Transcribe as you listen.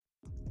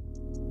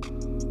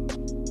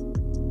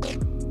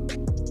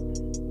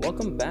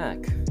welcome back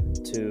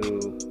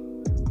to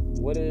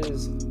what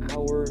is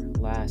our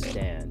last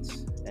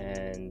dance.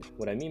 And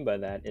what I mean by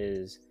that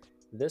is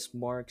this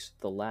marks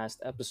the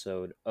last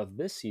episode of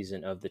this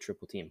season of the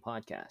Triple Team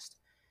podcast.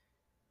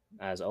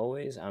 As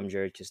always, I'm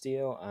Jared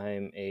Castillo.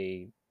 I'm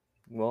a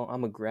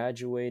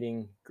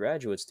graduating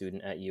graduate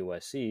student at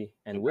USC,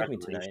 and with me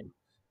tonight, Congratulations.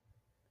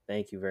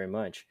 thank you very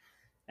much.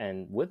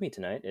 And with me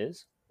tonight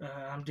is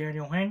I'm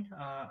Daniel Wayne.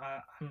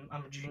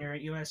 I'm a junior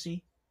at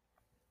USC.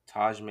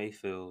 Taj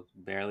Mayfield,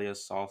 barely a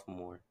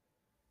sophomore.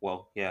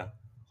 Well, yeah,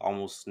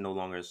 almost no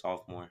longer a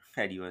sophomore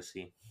at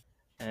USC.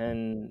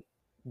 And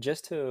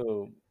just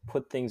to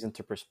put things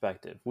into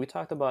perspective, we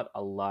talked about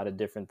a lot of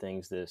different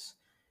things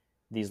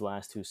these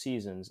last two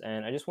seasons,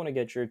 and I just want to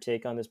get your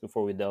take on this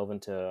before we delve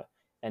into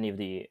any of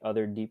the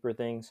other deeper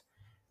things.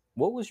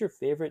 What was your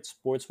favorite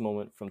sports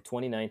moment from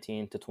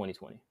 2019 to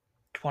 2020?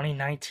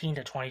 2019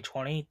 to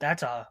 2020.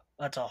 That's a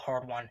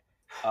hard one.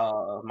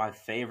 My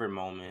favorite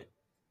moment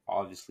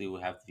obviously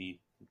would have to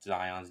be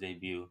Zion's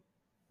debut,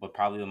 but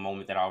probably the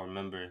moment that I'll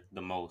remember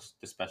the most,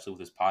 especially with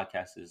this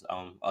podcast, is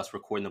us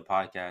recording the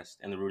podcast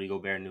and the Rudy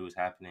Gobert news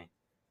happening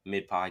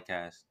mid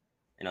podcast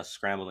and us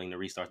scrambling to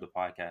restart the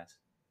podcast.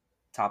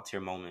 Top tier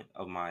moment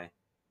of my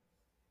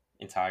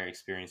entire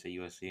experience at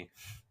USC.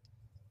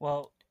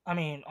 Well, I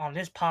mean, on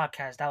this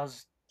podcast, that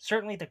was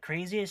certainly the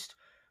craziest.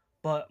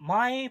 But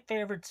my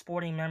favorite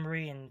sporting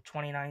memory in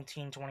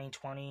 2019,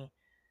 2020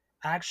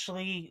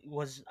 actually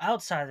was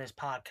outside of this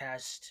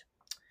podcast.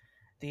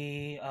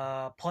 The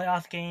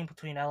playoff game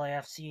between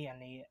LAFC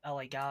and the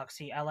LA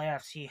Galaxy.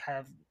 LAFC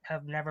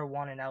have never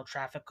won an El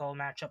Trafico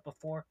matchup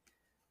before,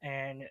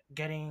 and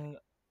getting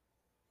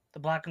the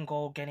black and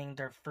gold getting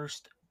their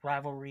first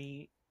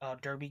rivalry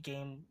derby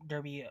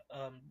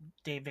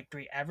day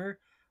victory ever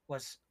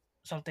was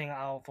something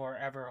I'll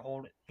forever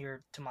hold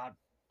near to my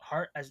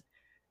heart as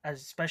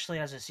especially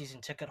as a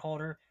season ticket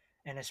holder,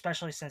 and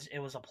especially since it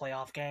was a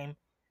playoff game,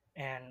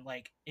 and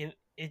like it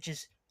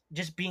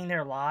just being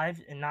there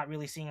live and not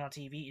really seeing on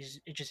TV is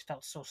it just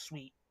felt so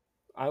sweet.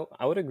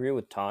 I would agree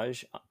with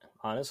Taj.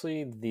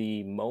 Honestly,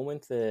 the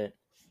moment that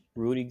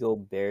Rudy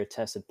Gobert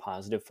tested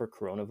positive for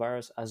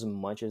coronavirus, as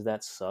much as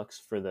that sucks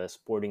for the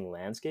sporting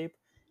landscape,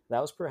 that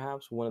was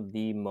perhaps one of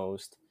the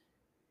most,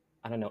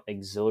 I don't know,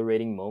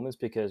 exhilarating moments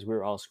because we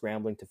were all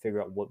scrambling to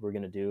figure out what we're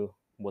gonna do,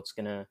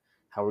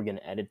 how we're gonna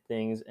edit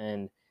things,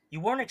 and You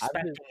weren't I was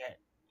expecting it.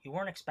 You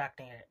weren't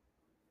expecting it.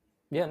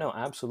 yeah, no,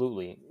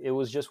 absolutely. It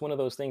was just one of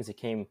those things that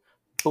came,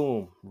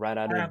 boom, right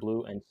out of the Out of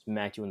blue and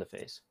smacked you in the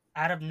face.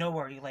 out of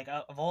nowhere, you like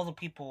of all the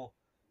people,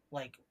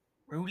 like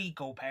Rudy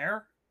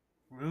Gobert,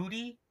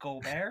 Rudy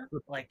Gobert,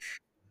 like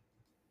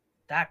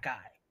that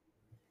guy,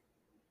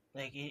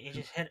 like it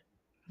just hit,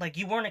 like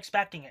you weren't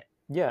expecting it.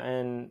 Yeah,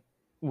 and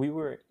we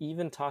were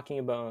even talking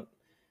about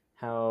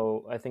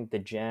how I think the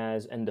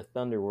Jazz and the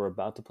Thunder were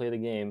about to play the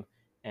game,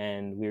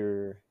 and we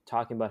were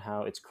talking about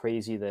how it's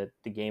crazy that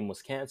the game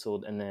was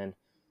canceled, and then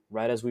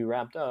right as we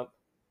wrapped up,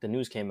 the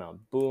news came out.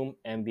 Boom,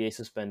 NBA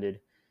suspended,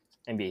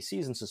 NBA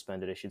season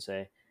suspended, I should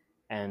say.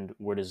 And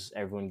where does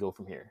everyone go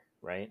from here,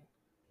 right?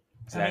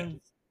 I mean,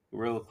 Exactly.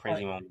 Real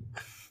crazy like moment.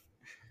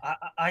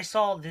 I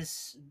saw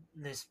this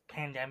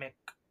pandemic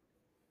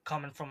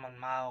coming from a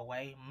mile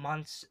away,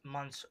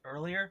 months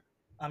earlier.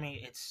 I mean,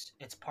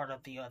 it's part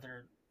of the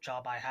other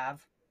job I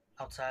have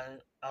outside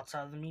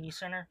of the media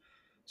center.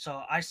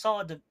 So I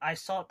saw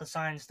the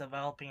signs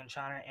developing in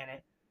China,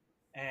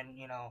 and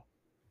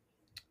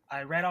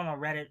I read on a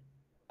Reddit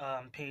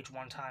page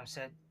one time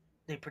said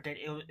they predict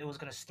it was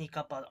going to sneak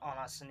up on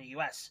us in the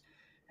U.S.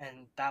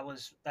 and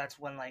that's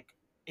when like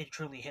it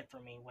truly hit for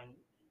me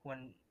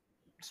when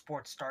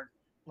sports start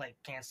like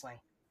canceling.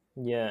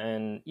 Yeah,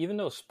 and even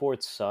though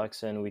sports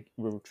sucks and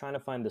we're trying to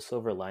find the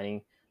silver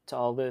lining to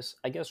all this,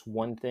 I guess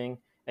one thing,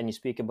 and you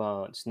speak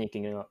about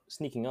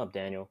sneaking up,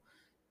 Daniel.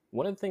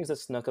 One of the things that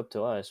snuck up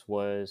to us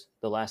was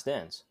The Last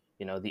Dance,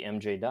 the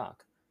MJ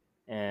doc.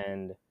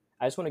 And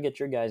I just want to get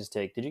your guys'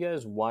 take. Did you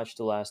guys watch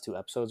the last two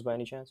episodes by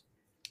any chance?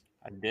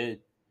 I did.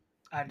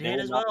 I They did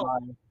were as not well.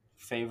 my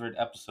favorite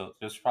episodes.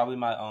 It was probably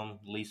my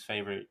least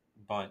favorite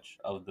bunch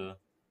of the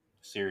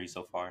series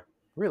so far.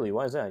 Really?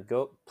 Why is that?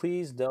 Go,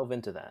 please delve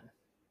into that.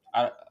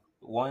 I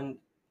one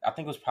I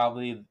think it was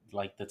probably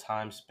like the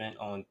time spent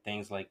on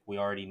things like we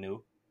already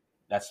knew.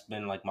 That's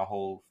been like my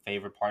whole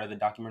favorite part of the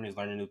documentary is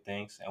learning new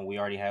things, and we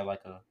already had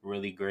like a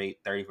really great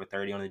 30 for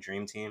 30 on the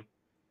Dream Team.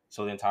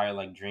 So the entire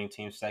like Dream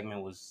Team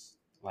segment was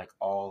like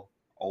all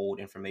old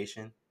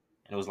information,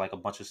 and it was like a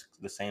bunch of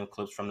the same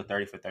clips from the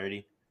 30 for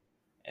 30.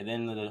 And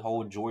then the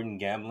whole Jordan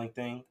gambling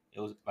thing, it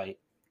was like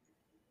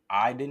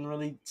I didn't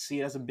really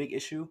see it as a big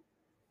issue,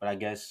 but I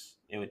guess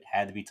it would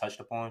had to be touched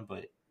upon.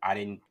 But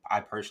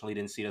I personally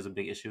didn't see it as a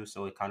big issue,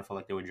 so it kind of felt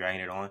like they were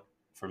dragging it on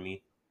for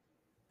me.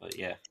 But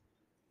yeah,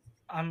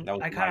 that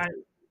was I my kind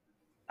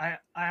of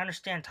I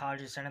understand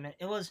Taj's sentiment.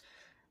 It was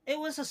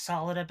a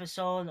solid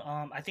episode.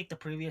 I think the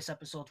previous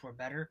episodes were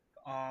better.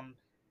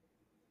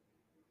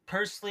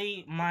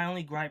 Personally, my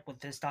only gripe with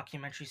this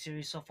documentary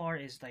series so far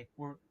is like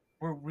we're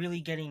really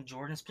getting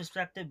Jordan's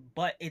perspective,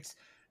 but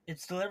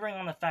it's delivering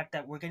on the fact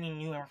that we're getting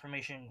new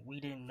information we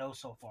didn't know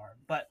so far.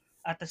 But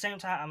at the same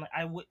time,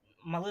 I would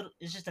my little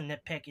it's just a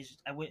nitpick. Is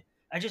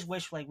I just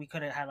wish like we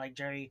could have had like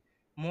Jerry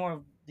more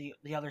of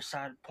the other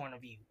side point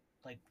of view,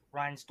 like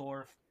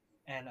Reinsdorf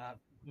and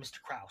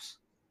Mr. Kraus.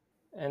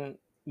 And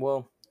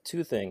well,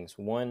 two things.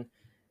 One,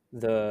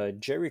 the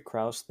Jerry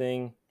Krause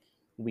thing,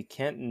 we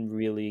can't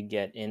really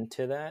get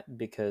into that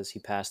because he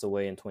passed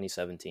away in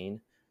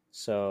 2017.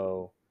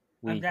 So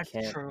And we that's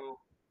can't. true.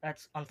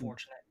 That's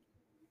unfortunate.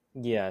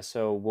 Yeah,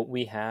 so what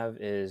we have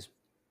is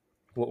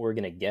what we're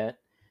going to get.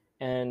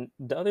 And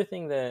the other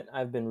thing that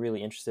I've been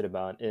really interested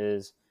about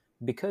is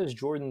because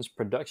Jordan's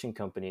production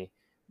company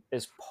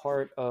is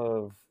part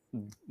of,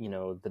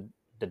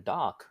 the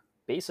doc,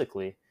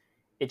 basically,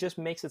 it just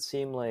makes it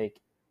seem like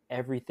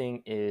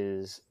everything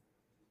is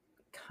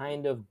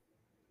kind of,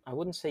 I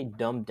wouldn't say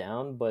dumbed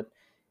down, but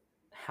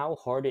how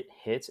hard it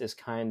hits is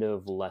kind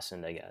of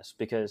lessened, I guess,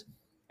 because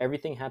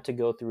everything had to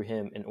go through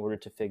him in order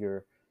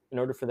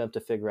for them to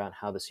figure out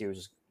how the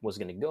series was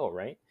going to go,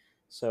 right?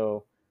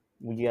 So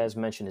when you guys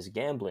mentioned his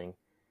gambling,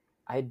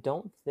 I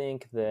don't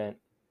think that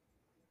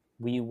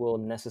we will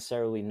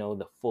necessarily know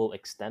the full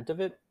extent of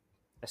it,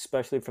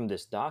 especially from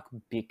this doc,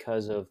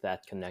 because of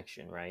that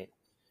connection, right?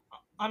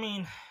 I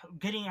mean,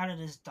 getting out of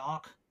this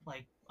doc,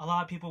 like a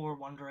lot of people were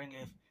wondering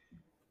if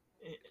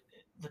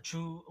the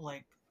true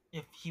like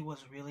if he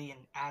was really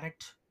an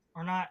addict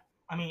or not.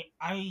 I mean,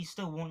 I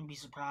still wouldn't be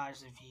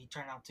surprised if he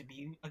turned out to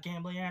be a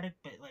gambling addict,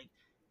 but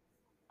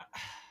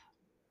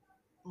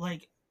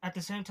like at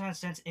the same time,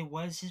 since it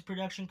was his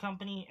production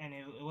company and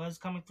it was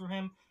coming through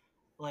him,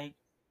 like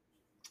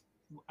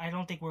I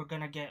don't think we're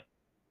gonna get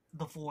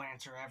the full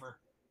answer ever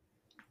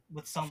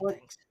with I some feel like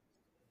things.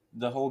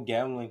 the whole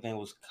gambling thing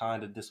was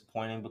kind of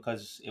disappointing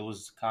because it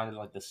was kind of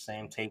like the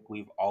same take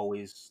we've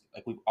always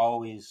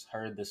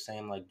heard the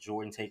same like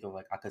Jordan take of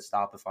like I could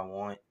stop if I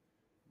want,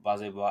 blah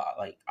blah blah.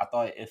 Like I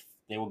thought if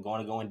they were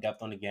going to go in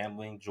depth on the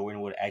gambling,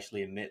 Jordan would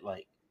actually admit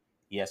like,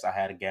 yes, I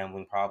had a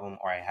gambling problem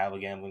or I have a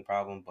gambling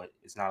problem, but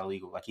it's not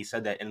illegal. Like he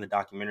said that in the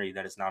documentary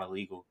that it's not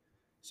illegal.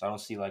 So I don't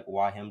see like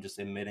why him just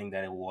admitting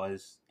that it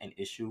was an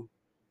issue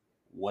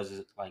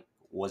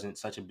wasn't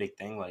such a big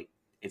thing. Like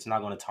it's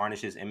not going to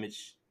tarnish his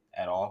image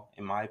at all,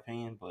 in my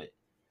opinion. But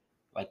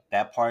like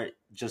that part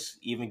just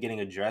even getting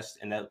addressed,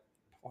 and that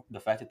the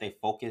fact that they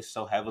focus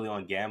so heavily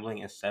on gambling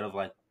instead of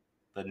like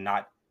the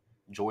not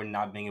Jordan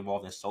not being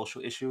involved in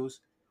social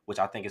issues, which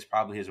I think is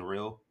probably his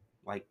real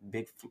like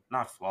big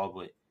not flaw,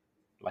 but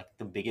like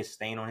the biggest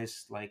stain on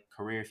his like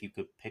career if you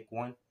could pick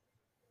one.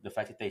 The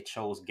fact that they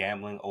chose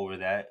gambling over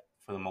that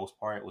for the most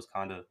part was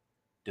kind of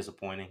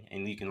disappointing,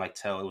 and you can like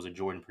tell it was a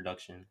Jordan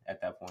production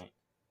at that point.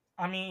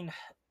 I mean,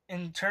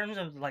 in terms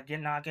of like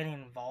not getting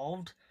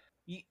involved,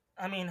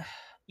 I mean,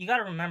 you got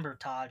to remember,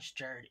 Taj,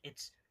 Jared.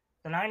 It's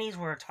the '90s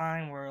were a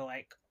time where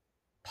like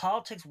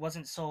politics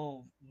wasn't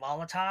so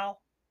volatile.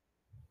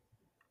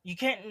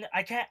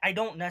 I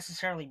don't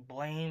necessarily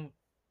blame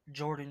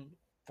Jordan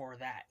for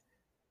that.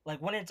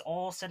 Like when it's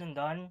all said and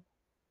done,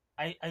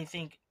 I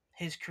think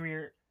his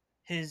career,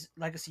 his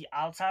legacy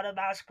outside of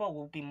basketball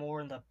will be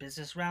more in the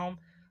business realm.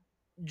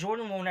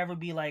 Jordan will never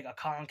be like a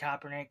Colin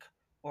Kaepernick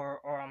or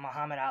a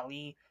Muhammad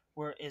Ali,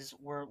 where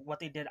what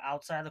they did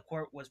outside the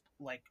court was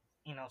like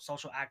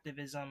social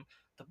activism,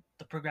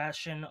 the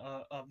progression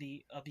of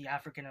the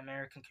African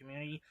American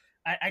community.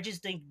 I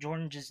just think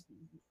Jordan just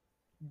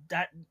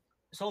that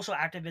social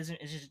activism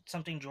is just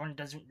something Jordan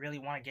doesn't really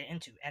want to get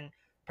into. And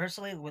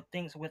personally, with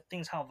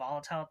things how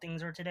volatile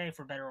things are today,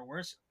 for better or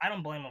worse, I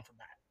don't blame him for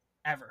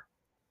that ever.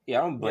 Yeah,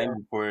 I don't Yeah, blame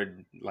him for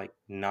like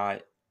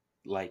not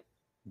like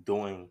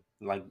doing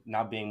like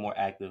not being more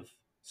active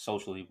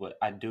socially, but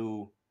I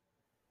do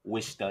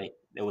wish that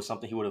there was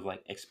something he would have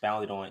like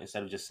expounded on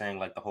instead of just saying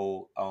like the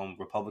whole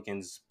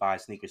Republicans buy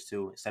sneakers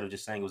too. Instead of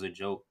just saying it was a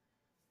joke,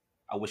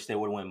 I wish they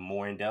would have went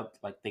more in depth.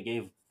 Like they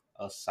gave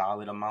a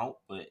solid amount,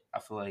 but I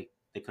feel like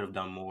they could have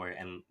done more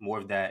and more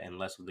of that and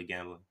less of the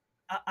gambling.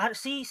 I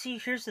see.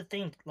 Here's the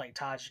thing, like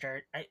Taj,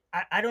 Jared.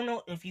 I don't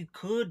know if you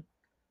could.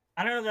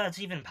 I don't know if that's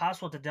even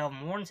possible to delve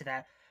more into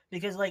that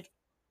because, like,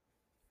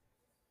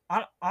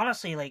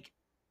 honestly, like,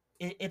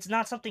 it's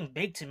not something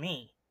big to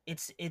me.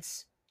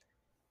 It's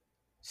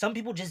some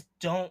people just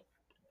don't.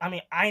 I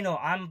mean, I know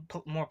I'm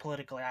more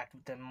politically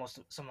active than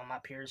some of my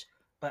peers,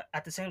 but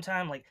at the same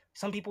time, like,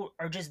 some people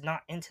are just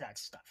not into that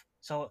stuff.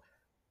 So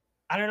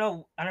I don't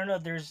know. I don't know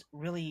if there's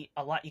really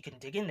a lot you can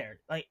dig in there.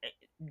 Like,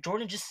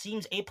 Jordan just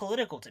seems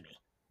apolitical to me.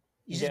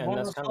 He's yeah, just one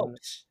of those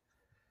folks.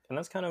 and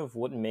that's kind of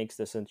what makes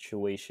the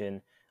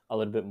situation a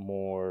little bit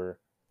more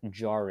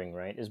jarring,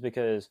 right? Is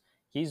because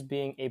he's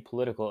being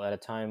apolitical at a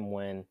time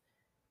when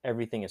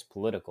everything is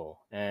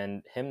political,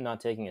 and him not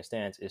taking a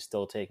stance is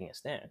still taking a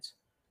stance.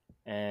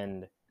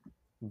 And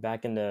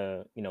back in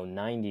the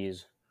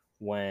 90s,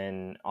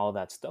 when all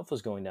that stuff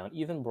was going down,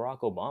 even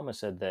Barack Obama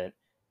said that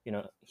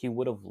he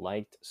would have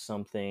liked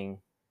something,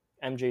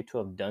 MJ to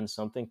have done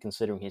something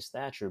considering his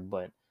stature,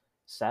 but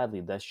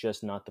sadly that's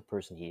just not the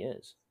person he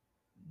is.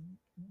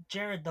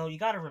 Jared, though, you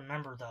got to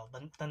remember though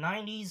the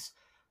 '90s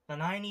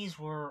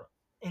were.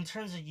 in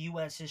terms of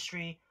U.S.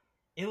 history,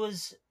 it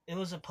was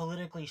a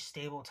politically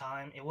stable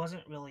time. It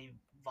wasn't really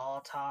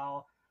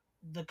volatile.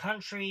 The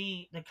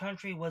country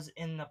was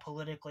in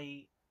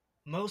a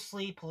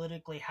mostly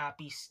politically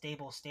happy,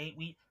 stable state.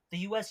 The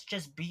U.S.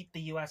 just beat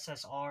the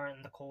USSR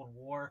in the Cold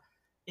War.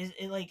 Is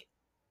it like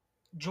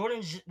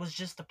was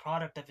just the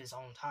product of his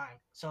own time.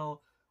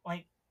 So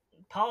like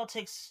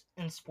politics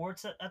and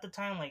sports at the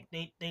time, like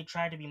they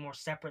tried to be more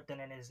separate than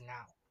it is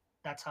now.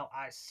 That's how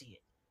I see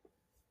it.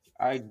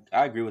 I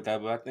agree with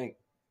that, but I think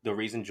the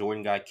reason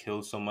Jordan got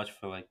killed so much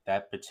for like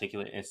that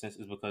particular instance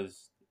is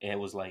because it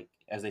was like,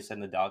 as they said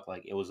in the doc,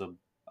 like it was a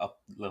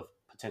the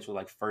potential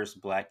like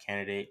first black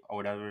candidate or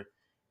whatever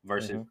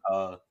versus Hmm.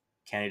 a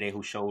candidate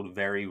who showed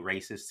very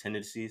racist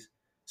tendencies.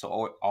 So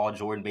all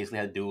Jordan basically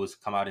had to do was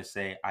come out and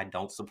say, "I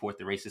don't support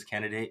the racist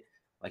candidate."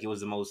 Like it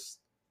was the most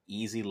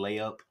easy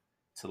layup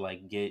to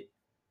like get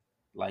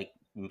like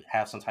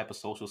have some type of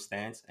social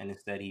stance, and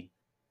instead he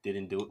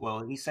didn't do it.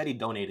 Well, he said he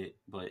donated,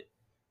 but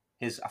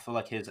his I feel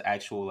like his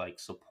actual like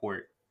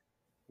support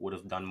would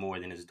have done more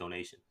than his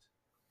donations.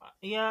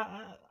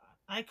 Yeah,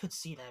 I could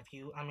see that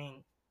view. I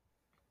mean,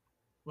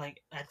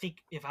 like I think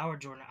if I were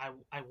Jordan,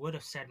 I would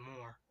have said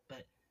more.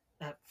 But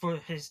for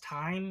his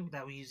time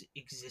that he's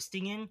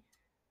existing in,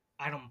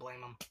 I don't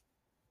blame him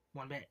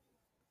one bit.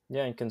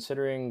 Yeah, and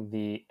considering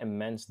the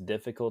immense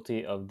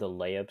difficulty of the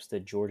layups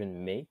that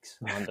Jordan makes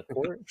on the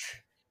court,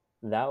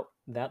 that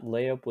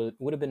layup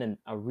would have been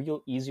a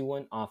real easy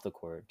one off the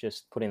court.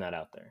 Just putting that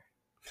out there.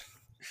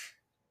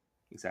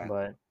 Exactly.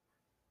 But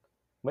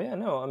but yeah,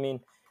 no, I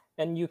mean,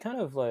 and you kind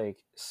of like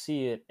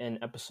see it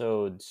in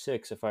episode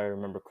 6, if I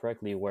remember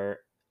correctly, where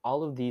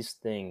all of these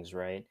things,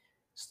 right,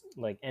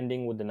 like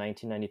ending with the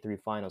 1993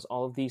 finals,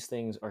 all of these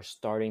things are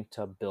starting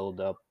to build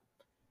up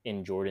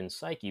in Jordan's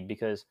psyche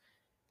because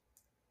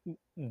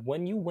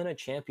when you win a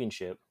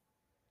championship,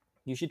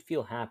 you should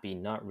feel happy,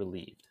 not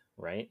relieved,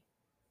 right?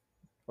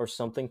 Or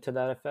something to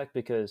that effect.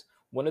 Because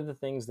one of the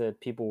things that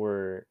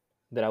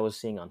I was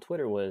seeing on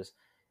Twitter was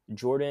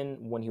Jordan,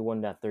 when he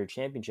won that third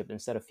championship,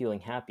 instead of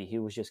feeling happy, he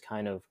was just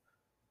kind of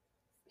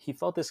he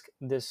felt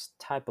this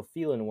type of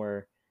feeling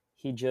where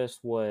he just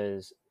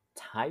was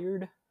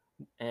tired,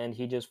 and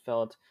he just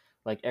felt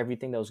like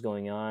everything that was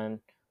going on,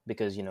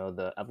 because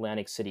the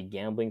Atlantic City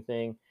gambling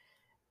thing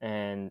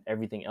and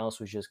everything else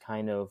was just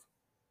kind of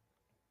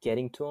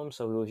getting to him.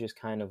 So he was just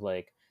kind of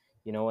like,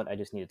 you know what, I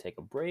just need to take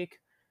a break.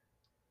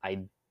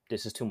 I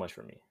This is too much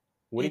for me.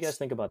 What do you guys It's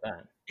think about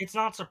that? it's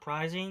not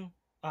surprising.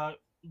 Uh,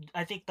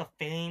 I think the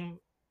fame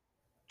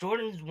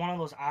Jordan's one of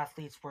those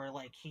athletes where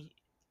like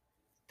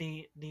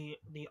the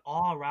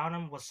all around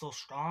him was so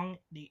strong.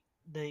 The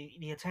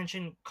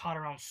attention caught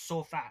around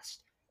so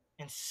fast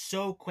and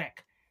so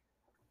quick.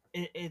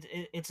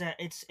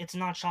 It's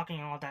not shocking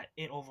at all that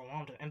it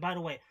overwhelmed him. And by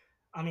the way,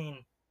 I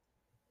mean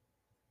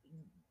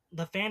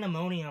the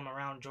fandemonium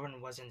around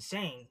Jordan was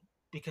insane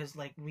because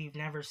like we've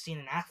never seen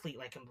an athlete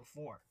like him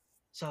before.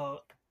 So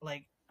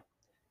like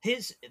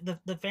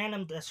the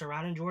fandom that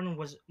surrounding Jordan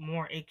was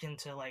more akin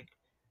to like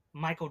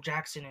Michael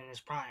Jackson in his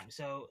prime.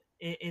 So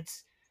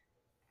it's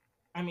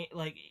I mean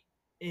like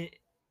it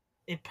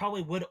it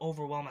probably would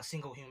overwhelm a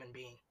single human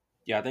being.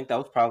 Yeah, I think that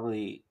was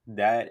probably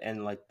that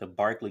and like the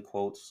Barkley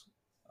quotes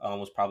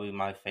was probably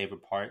my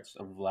favorite parts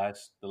of the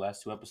last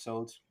two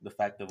episodes. The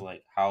fact of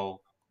like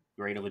how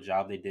great of a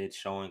job they did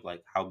showing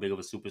like how big of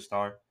a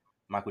superstar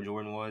Michael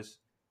Jordan was.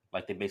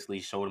 Like they basically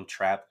showed him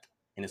trapped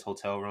in his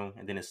hotel room,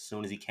 and then as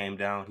soon as he came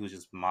down, he was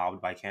just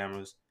mobbed by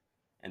cameras.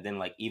 And then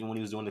like even when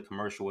he was doing the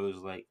commercial, it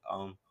was like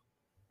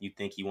you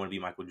think you want to be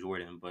Michael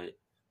Jordan, but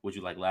would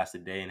you like last a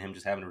day? And him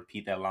just having to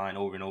repeat that line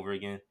over and over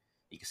again.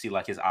 You can see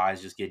like his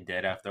eyes just get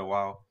dead after a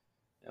while.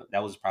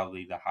 That was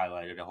probably the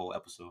highlight of the whole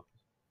episode.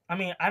 I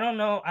mean, I don't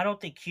know. I don't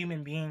think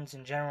human beings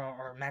in general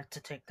are meant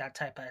to take that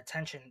type of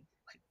attention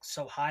like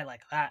so high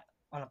like that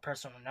on a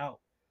personal note.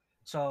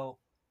 So,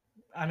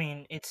 I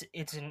mean, it's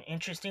an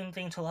interesting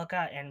thing to look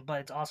at, and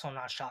but it's also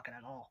not shocking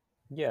at all.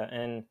 Yeah,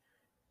 and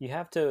you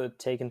have to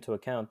take into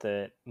account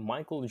that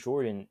Michael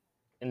Jordan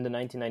in the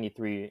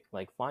 1993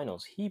 like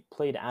finals, he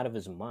played out of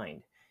his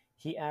mind.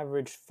 He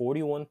averaged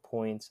 41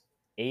 points,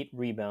 8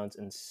 rebounds,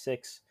 and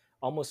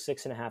almost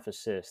 6.5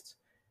 assists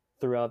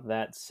throughout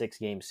that 6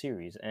 game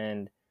series,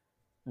 and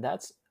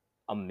that's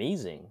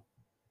amazing.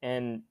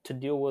 And to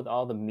deal with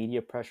all the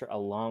media pressure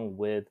along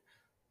with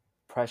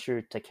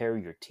pressure to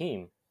carry your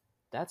team,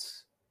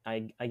 that's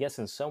I guess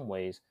in some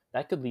ways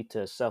that could lead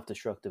to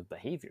self-destructive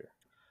behavior.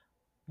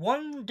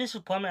 One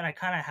disappointment I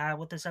kind of had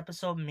with this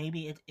episode,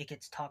 maybe it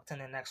gets talked in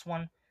the next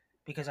one,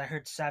 because I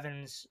heard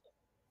Seven's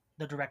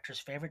the director's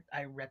favorite.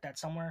 I read that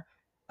somewhere.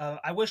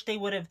 I wish they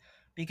would have,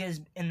 because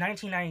in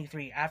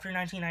 1993, after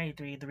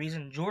 1993, the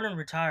reason Jordan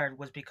retired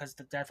was because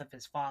the death of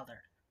his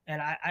father,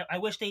 and I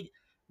wish they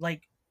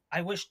like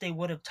I wish they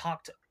would have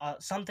talked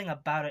something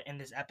about it in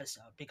this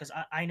episode, because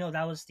I know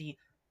that was the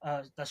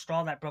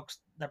straw that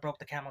broke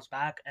the camel's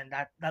back, and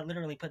that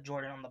literally put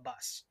Jordan on the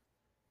bus.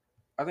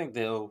 I think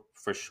they'll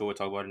for sure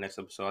talk about it next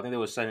episode. I think they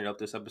were setting up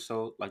this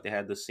episode. Like they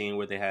had the scene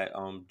where they had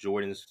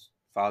Jordan's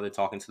father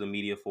talking to the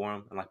media for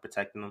him and like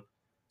protecting him.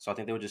 So I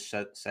think they were just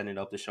setting it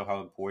up to show how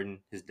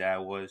important his dad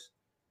was.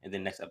 And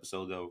then next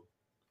episode, they'll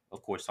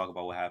of course talk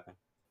about what happened.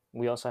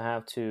 We also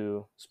have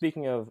to,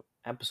 speaking of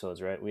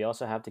episodes, right? We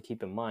also have to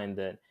keep in mind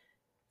that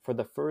for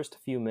the first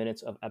few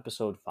minutes of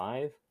episode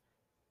 5,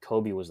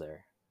 Kobe was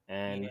there. Yeah,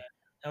 And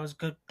that was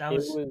good. That it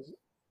was was,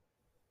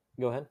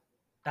 go ahead.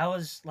 that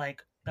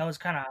was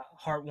kind of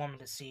heartwarming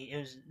to see.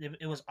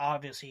 It was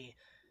obviously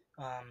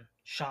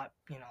shot,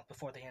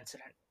 before the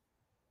incident.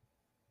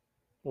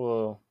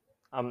 Well,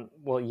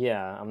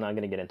 yeah, I'm not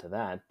going to get into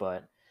that,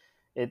 but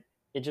it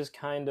it just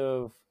kind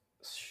of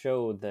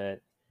showed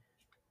that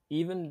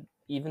even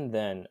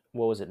then,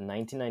 what was it,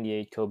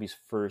 1998, Kobe's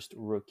first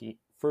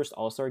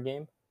All-Star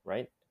game,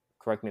 right?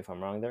 Correct me if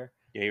I'm wrong there.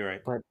 Yeah, you're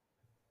right. But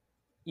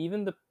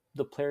even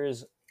the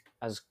players,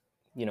 as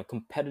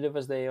competitive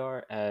as they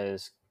are,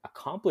 as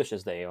accomplished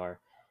as they are,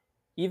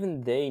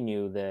 even they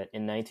knew that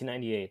in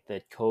 1998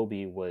 that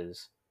Kobe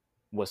was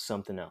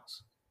something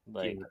else. Yeah,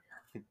 Like,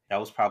 that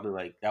was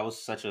probably that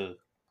was such a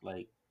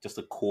just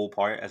a cool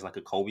part as like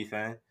a Kobe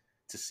fan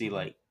to see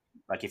Hmm.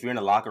 if you're in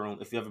a locker room,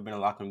 if you've ever been in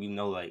a locker room,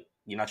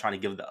 you're not trying to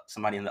give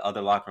somebody in the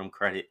other locker room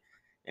credit,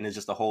 and it's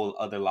just a whole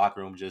other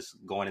locker room just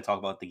going and talk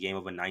about the game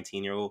of a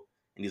 19-year-old,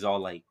 and these all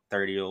like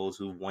 30-year-olds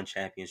who've won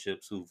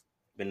championships, who've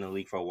been in the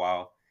league for a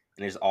while,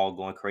 and they're just all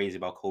going crazy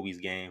about Kobe's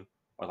game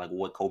or like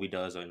what Kobe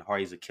does and how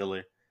he's a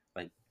killer.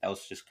 Like that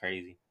was just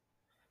crazy.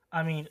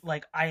 I mean,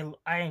 like I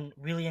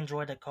really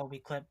enjoyed the Kobe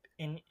clip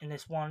in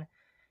this one.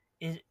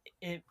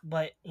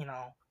 But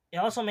it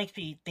also makes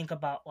me think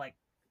about, like,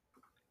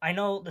 I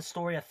know the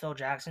story of Phil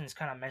Jackson is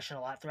kind of mentioned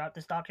a lot throughout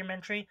this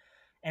documentary,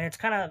 and it's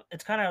kind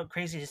of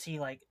crazy to see,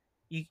 like,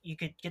 you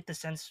could get the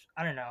sense,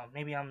 I don't know,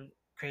 maybe I'm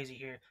crazy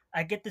here.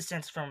 I get the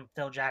sense from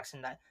Phil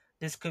Jackson that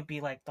this could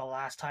be like the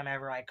last time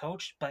ever I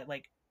coached, but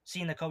like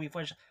seeing the Kobe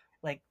footage,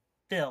 like,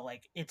 Phil,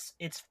 like, it's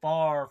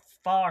far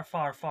far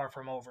far far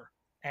from over,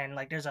 and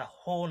like there's a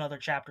whole nother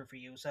chapter for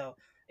you. So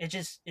it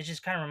just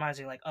kind of reminds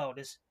me, like, oh,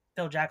 this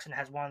Phil Jackson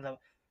has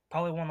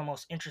probably one of the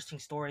most interesting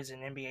stories in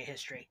NBA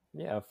history.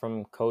 yeah,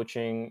 from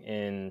coaching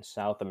in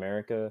South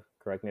America,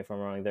 correct me if I'm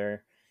wrong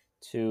there,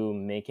 to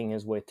making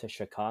his way to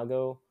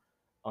Chicago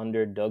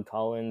under Doug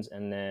Collins,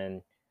 and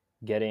then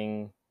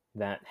getting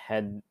that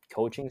head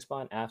coaching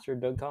spot after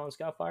Doug Collins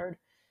got fired.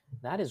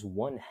 That is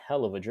one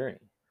hell of a journey.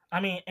 I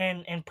mean,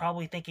 and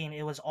probably thinking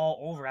it was all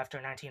over after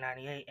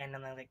 1998, and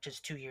then like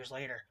just 2 years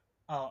later,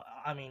 oh,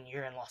 I mean,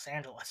 you're in Los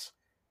Angeles,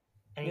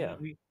 and Yeah,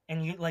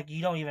 you like,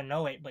 you don't even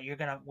know it, but you're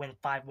gonna win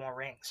 5 more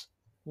rings.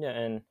 yeah,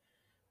 and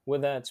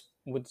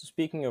with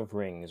speaking of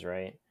rings,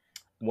 right?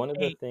 One of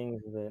the Hey,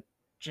 things that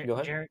go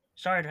ahead. Jared,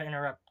 sorry to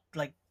interrupt.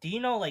 Like, do you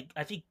know, like,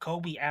 I think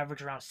Kobe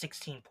averaged around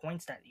 16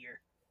 points that year,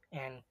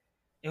 and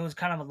it was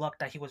kind of a luck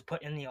that he was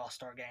put in the All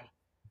Star game.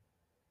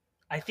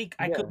 I think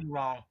I could Yeah, be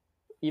wrong.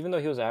 even though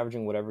he was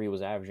averaging whatever he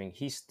was averaging,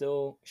 he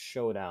still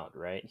showed out,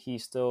 right? He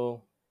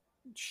still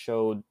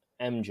showed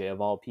MJ of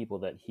all people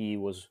that he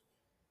was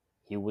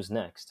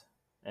next.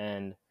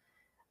 And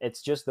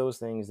it's just those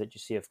things that you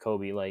see of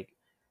Kobe. Like,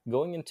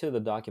 going into the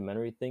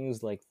documentary,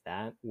 things like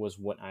that was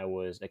what I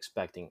was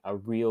expecting, a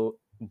real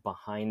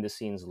behind the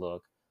scenes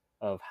look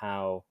of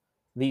how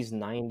these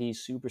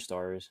 90s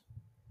superstars,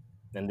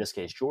 in this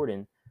case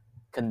Jordan,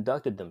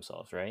 conducted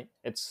themselves, right?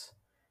 It's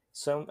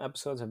some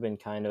episodes have been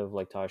kind of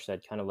like Tosh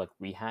said, kind of like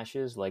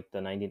rehashes, like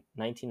the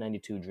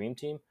 1992 Dream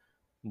Team,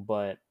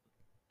 but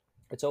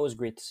it's always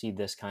great to see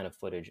this kind of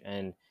footage.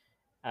 And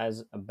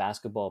as a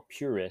basketball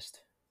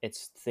purist,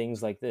 it's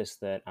things like this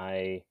that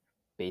I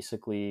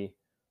basically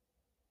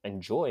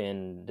enjoy,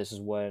 and this is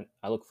what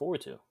I look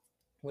forward to.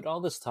 With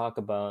all this talk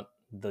about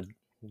the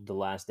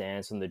Last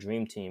Dance and the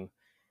Dream Team,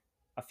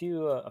 a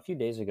few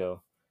days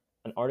ago,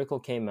 an article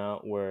came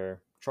out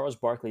where Charles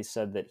Barkley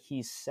said that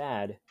he's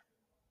sad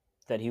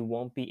that he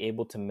won't be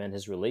able to mend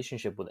his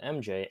relationship with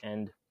MJ.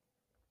 And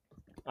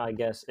I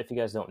guess if you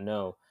guys don't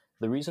know,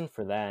 the reason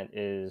for that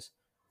is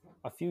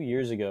a few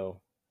years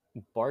ago,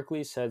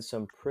 Barkley said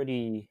some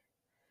pretty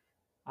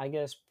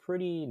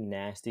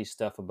nasty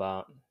stuff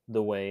about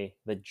the way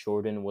that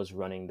Jordan was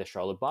running the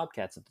Charlotte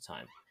Bobcats at the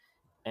time.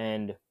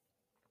 And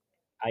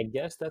I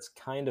guess that's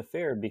kind of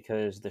fair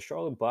because the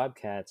Charlotte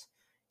Bobcats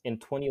in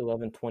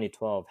 2011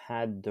 2012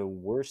 had the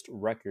worst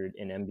record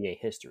in NBA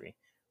history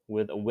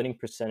with a winning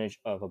percentage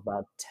of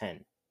about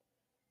 10.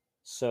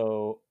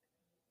 So,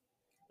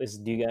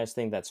 do you guys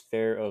think that's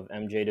fair of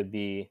MJ to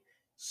be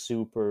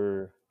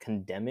super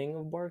condemning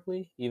of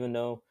Barkley, even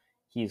though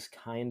he's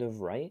kind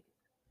of right?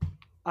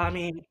 I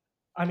mean,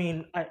 I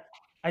mean,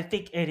 I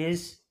think it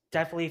is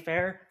definitely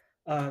fair.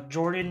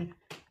 Jordan,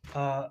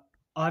 uh,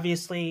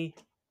 obviously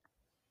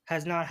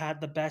has not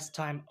had the best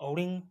time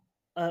owning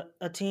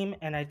a team,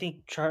 and I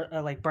think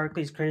like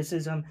Barkley's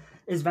criticism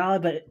is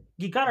valid. But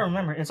you got to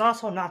remember, it's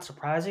also not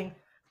surprising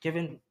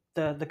given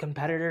the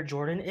competitor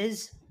Jordan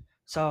is.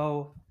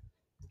 So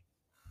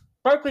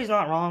Barkley's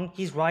not wrong;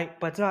 he's right,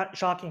 but it's not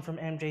shocking from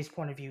MJ's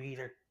point of view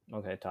either.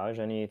 Okay, Taj,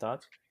 any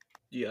thoughts?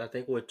 Yeah, I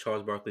think what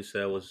Charles Barkley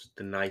said was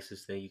the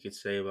nicest thing you could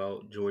say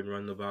about Jordan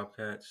running the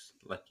Bobcats.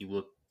 Like you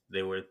look,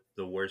 they were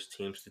the worst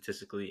team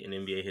statistically in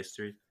NBA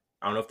history.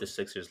 I don't know if the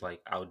Sixers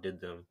like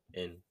outdid them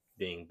in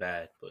being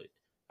bad, but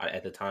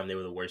at the time they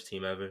were the worst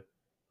team ever.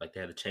 Like they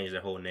had to change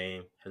their whole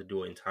name, had to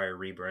do an entire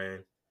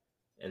rebrand,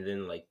 and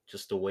then like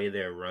just the way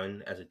they're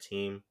run as a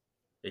team,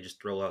 they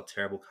just throw out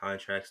terrible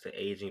contracts to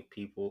aging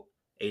people,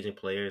 aging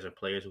players, or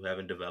players who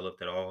haven't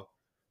developed at all,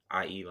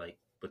 i.e., like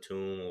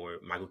Batum or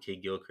Michael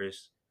Kidd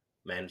Gilchrist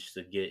managed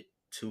to get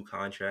two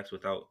contracts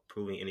without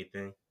proving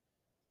anything,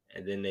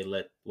 and then they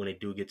let when they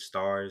do get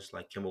stars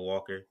like Kimball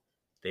Walker,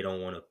 they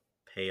don't want to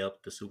pay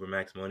up the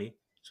supermax money,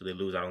 so they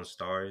lose out on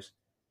stars.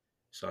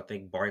 So I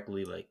think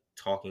Barkley like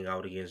talking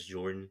out against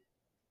Jordan,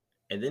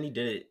 and then he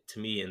did it to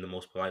me in the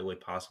most polite way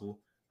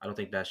possible. I don't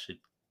think that should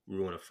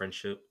ruin a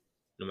friendship,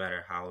 no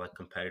matter how like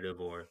competitive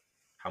or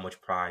how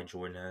much pride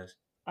Jordan has.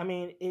 I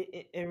mean,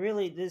 it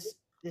really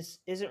this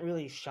isn't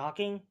really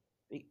shocking.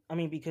 I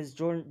mean, because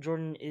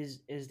Jordan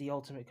is the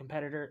ultimate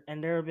competitor,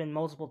 and there have been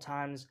multiple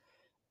times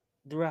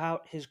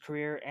throughout his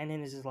career and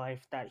in his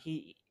life that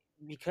he,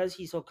 because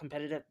he's so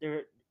competitive,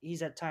 there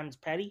he's at times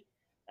petty,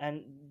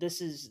 and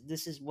this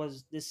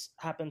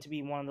happened to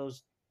be one of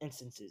those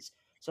instances.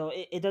 So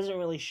it doesn't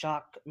really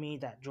shock me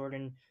that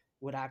Jordan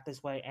would act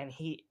this way, and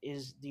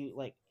he's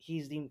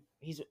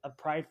a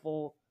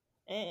prideful,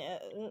 eh,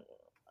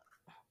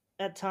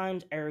 at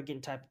times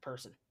arrogant type of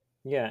person.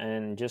 Yeah,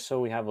 and just so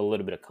we have a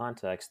little bit of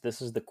context,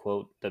 this is the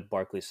quote that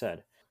Barkley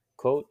said.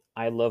 Quote,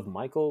 I love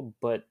Michael,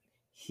 but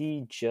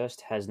he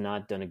just has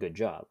not done a good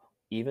job.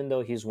 Even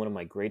though he's one of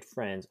my great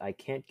friends, I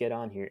can't get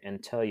on here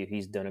and tell you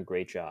he's done a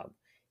great job.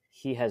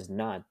 He has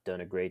not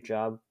done a great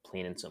job,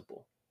 plain and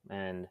simple.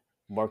 And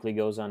Barkley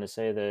goes on to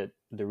say that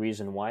the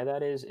reason why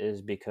that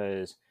is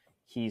because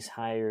he,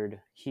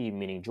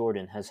 meaning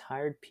Jordan, has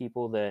hired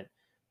people that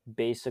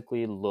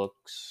basically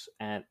looks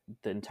at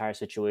the entire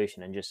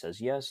situation and just says,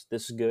 yes,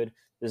 this is good,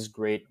 this is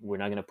great, we're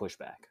not going to push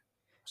back.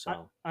 I,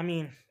 So, I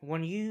mean,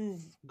 when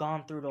you've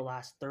gone through the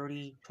last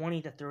 20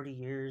 to 30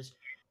 years,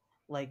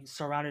 like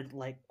surrounded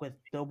like with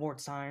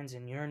billboard signs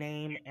in your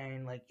name,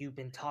 and like you've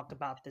been talked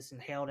about this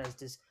and hailed as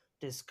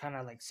this kind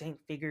of like saint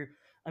figure.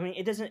 I mean,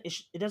 it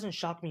doesn't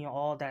shock me at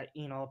all that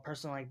a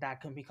person like that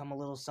can become a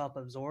little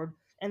self-absorbed,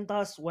 and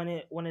thus when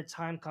a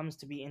time comes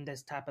to be in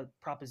this type of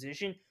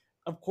proposition,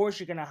 of course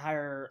you're gonna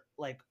hire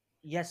like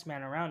yes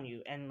man around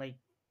you, and like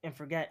and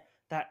forget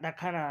that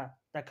kind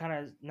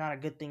of not a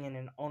good thing in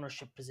an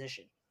ownership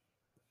position.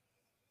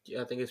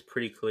 Yeah, I think it's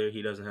pretty clear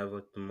he doesn't have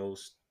like the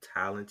most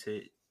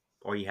talented,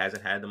 or he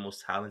hasn't had the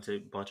most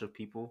talented bunch of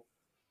people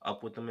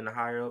up with them in the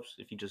higher ups.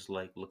 If you just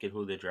like look at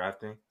who they're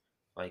drafting,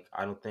 like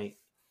I don't think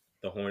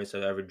the Hornets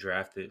have ever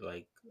drafted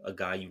like a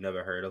guy you've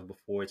never heard of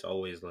before. It's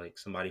always like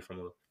somebody from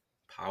a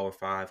Power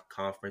Five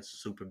conference,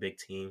 super big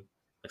team,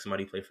 like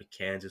somebody who played for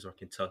Kansas or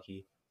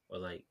Kentucky, or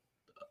like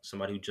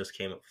somebody who just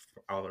came up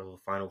out of a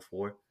Final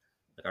Four.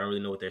 Like I don't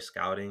really know what their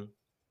scouting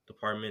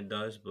department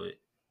does, but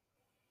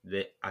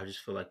I just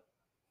feel like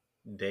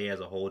they as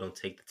a whole don't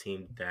take the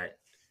team that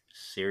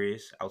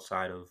serious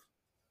outside of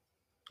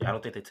yeah, I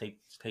don't think they take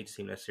the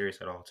team that serious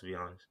at all, to be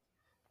honest.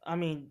 I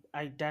mean,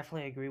 I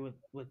definitely agree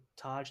with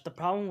Taj. The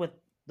problem with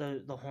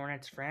the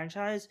Hornets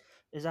franchise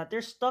is that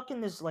they're stuck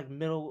in this like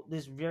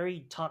this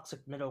very toxic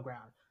middle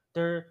ground.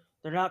 They're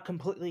not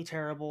completely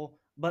terrible,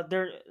 but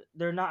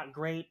they're not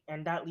great,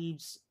 and that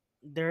leaves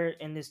they're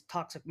in this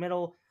toxic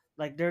middle.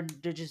 Like they're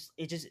just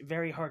it's just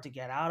very hard to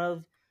get out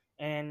of,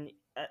 and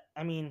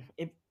I mean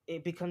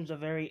it becomes a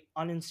very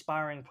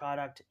uninspiring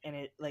product,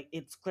 and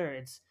it's clear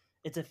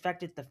it's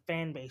affected the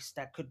fan base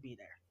that could be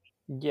there.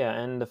 yeah,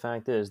 and the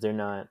fact is, they're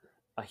not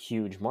a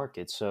huge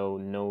market, so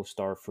no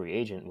star free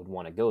agent would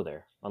want to go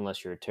there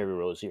unless you're Terry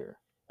Rozier.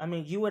 I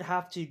mean, you would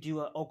have to do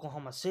a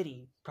Oklahoma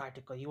City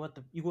practically.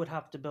 You would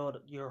have to build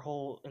your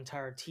whole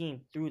entire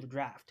team through the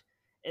draft,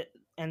 it,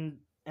 and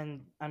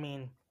I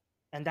mean,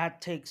 and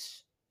that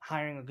takes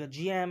hiring a good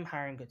GM,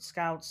 hiring good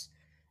scouts,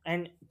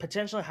 and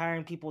potentially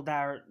hiring people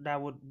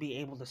that would be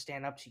able to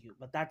stand up to you.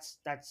 But that's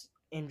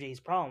MJ's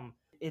problem.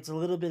 It's a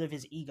little bit of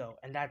his ego,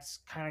 and that's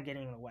kind of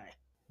getting in the way.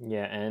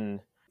 Yeah,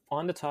 and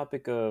on the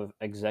topic of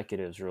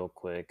executives, real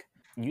quick,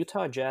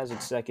 Utah Jazz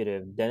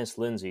executive Dennis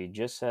Lindsey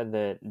just said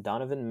that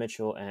Donovan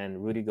Mitchell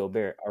and Rudy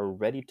Gobert are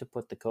ready to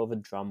put the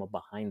COVID drama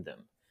behind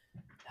them.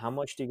 How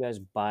much do you guys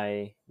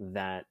buy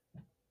that,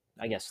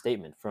 I guess,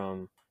 statement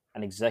from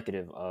an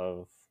executive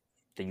of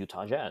the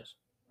Utah Jazz?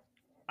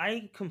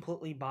 I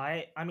completely buy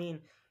it. I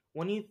mean,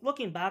 when you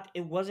looking back,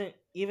 it wasn't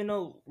even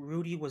though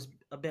Rudy was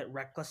a bit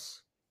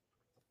reckless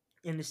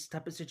in this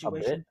type of A bit?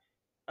 situation.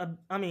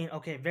 I mean,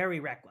 okay, very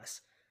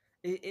reckless.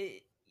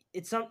 It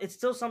it's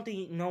still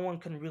something no one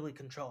can really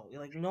control.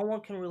 Like no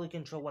one can really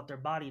control what their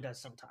body does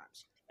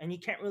sometimes, and you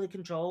can't really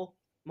control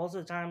most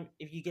of the time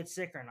if you get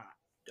sick or not.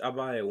 I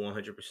buy it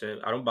 100%.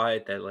 I don't buy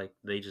it that like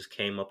they just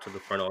came up to the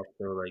front office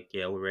and were like,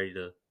 yeah, we're ready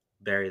to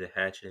bury the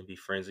hatchet and be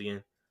friends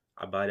again.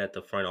 I buy that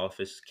the front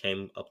office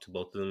came up to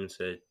both of them and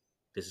said,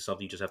 this is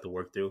something you just have to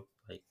work through.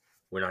 Like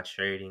we're not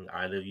trading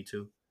either of you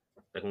two.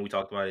 Like when we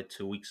talked about it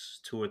 2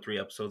 or 3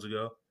 episodes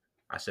ago,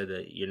 I said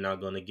that you're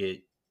not going to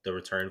get the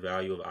return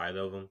value of either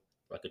of them.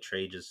 Like a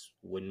trade just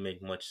wouldn't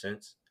make much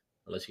sense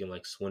unless you can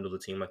like swindle the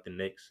team like the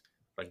Knicks.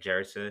 like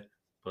Jared said.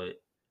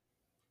 But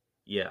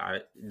yeah,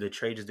 the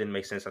trade just didn't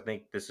make sense. I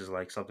think this is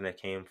like something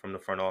that came from the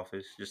front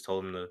office. Just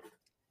told them to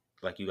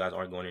like you guys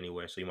aren't going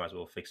anywhere, so you might as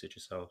well fix it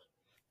yourselves.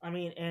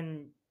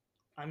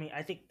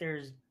 I think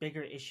there's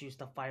bigger issues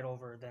to fight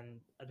over than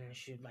an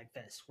issue like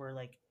this, where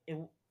like it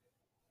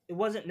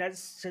wasn't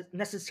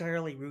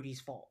necessarily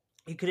Rudy's fault.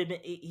 He could have been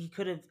he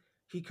could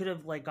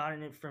have like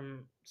gotten it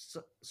from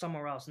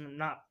somewhere else, and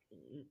not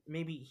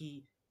maybe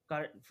he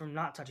got it from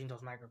not touching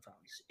those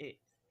microphones.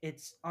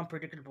 It's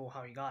unpredictable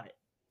how he got it.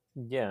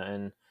 Yeah,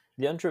 and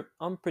the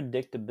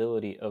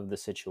unpredictability of the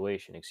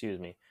situation, excuse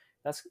me,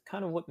 that's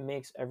kind of what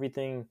makes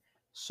everything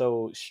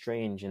so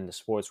strange in the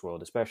sports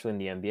world, especially in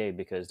the NBA,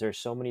 because there's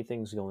so many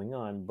things going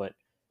on, but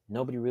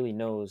nobody really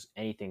knows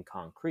anything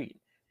concrete.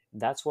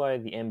 That's why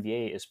the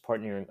NBA is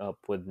partnering up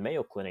with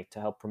Mayo Clinic to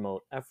help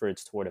promote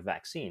efforts toward a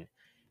vaccine.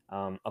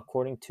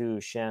 According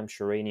to Sham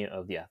Sharania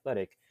of The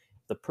Athletic,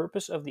 the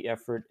purpose of the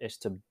effort is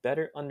to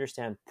better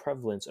understand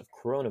prevalence of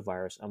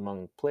coronavirus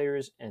among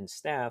players and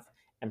staff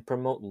and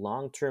promote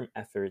long-term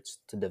efforts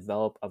to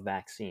develop a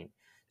vaccine.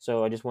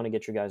 So I just want to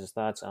get your guys'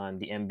 thoughts on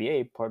the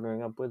NBA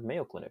partnering up with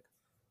Mayo Clinic.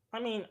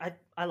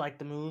 I like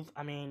the move.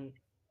 I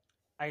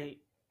I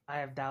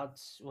have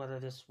doubts whether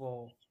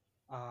will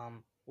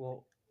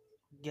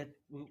get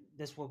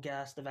this will get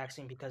us the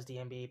vaccine because the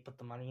NBA put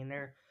the money in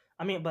there.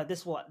 But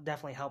this will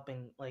definitely help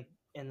in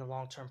the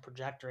long term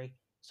trajectory.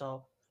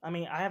 So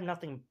I have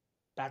nothing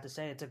bad to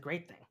say. It's a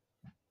great thing.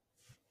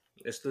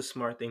 It's the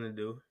smart thing to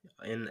do.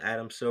 In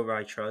Adam Silver,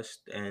 I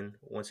trust, and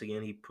once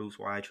again, he proves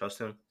why I trust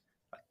him.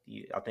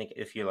 I think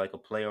if you're like a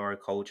player or a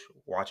coach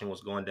watching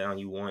what's going down,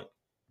 you want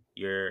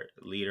your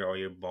leader or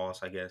your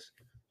boss, I guess,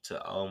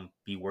 to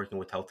be working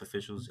with health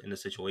officials in the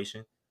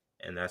situation,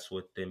 and that's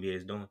what the NBA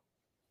is doing.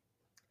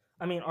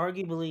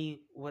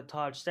 Arguably, what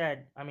Taj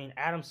said.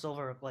 Adam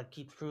Silver like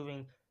keeps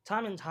proving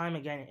time and time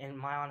again, in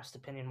my honest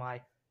opinion,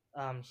 why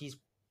um, he's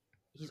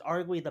he's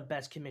arguably the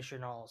best commissioner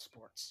in all of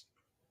sports.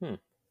 Hmm.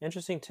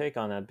 Interesting take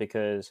on that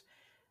because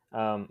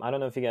I don't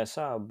know if you guys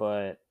saw,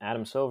 but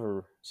Adam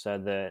Silver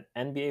said that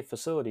NBA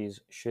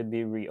facilities should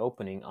be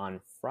reopening on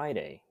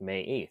Friday,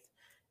 May 8th.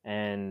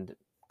 And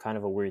kind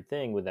of a weird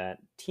thing with that,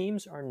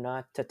 teams are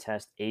not to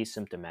test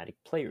asymptomatic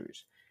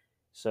players.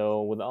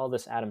 So, with all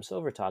this Adam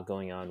Silver talk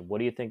going on, what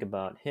do you think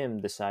about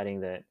him deciding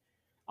that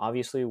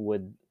obviously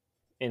would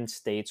in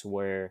states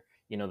where,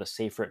 the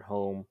safer at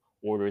home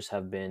orders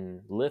have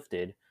been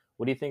lifted,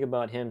 what do you think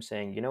about him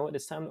saying, you know what,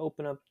 it's time to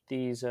open up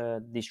these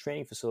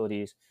training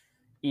facilities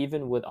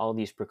even with all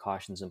these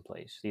precautions in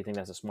place? Do you think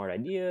that's a smart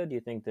idea? Do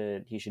you think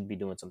that he should be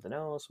doing something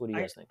else? What do you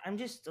guys think? I'm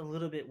just a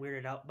little bit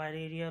weirded out by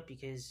the idea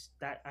because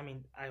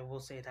I will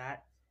say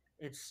that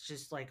it's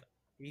just like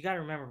you got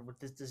to remember with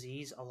this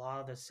disease, a lot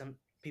of the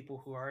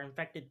people who are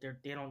infected,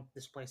 they don't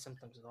display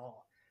symptoms at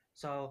all.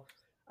 So,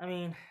 I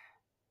mean,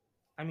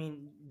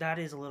 that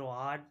is a little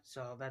odd.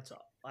 So that's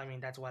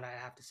what I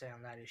have to say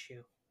on that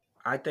issue.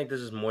 I think this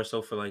is more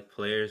so for like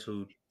players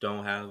who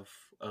don't have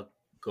a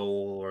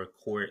goal or a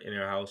court in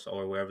their house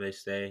or wherever they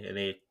stay, and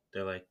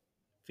they're like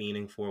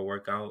fiending for a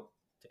workout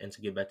and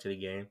to get back to the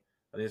game.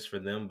 I think it's for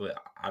them, but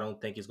I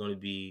don't think it's going to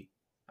be.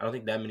 I don't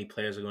think that many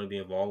players are going to be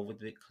involved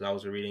with it because I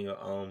was reading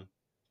a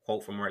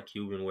quote from Mark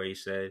Cuban where he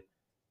said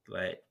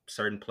like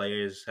certain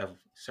players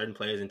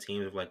and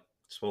teams have like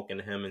spoken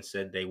to him and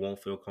said they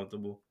won't feel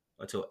comfortable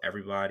until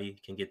everybody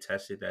can get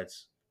tested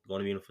that's going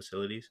to be in the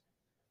facilities.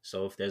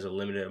 So if there's a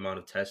limited amount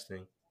of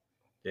testing,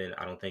 then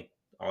I don't think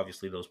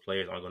obviously those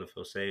players aren't going to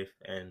feel safe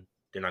and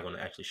they're not going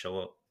to actually show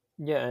up.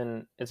 Yeah,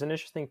 and it's an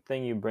interesting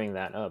thing you bring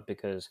that up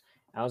because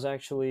I was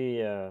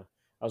actually I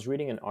was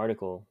reading an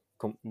article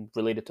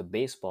related to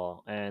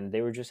baseball, and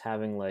they were just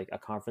having like a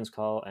conference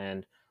call,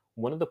 and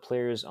one of the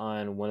players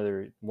on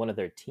one of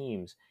their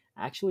teams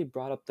actually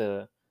brought up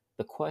the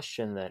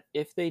question that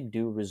if they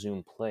do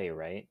resume play,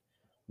 right,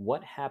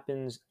 what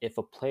happens if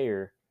a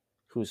player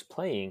who's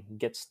playing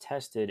gets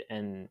tested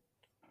and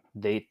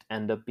they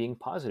end up being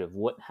positive?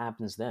 What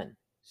happens then?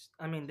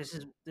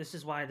 This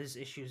is why this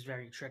issue is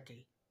very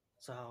tricky.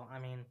 So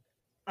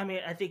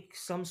I think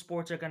some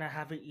sports are gonna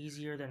have it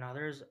easier than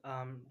others.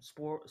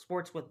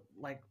 Sports with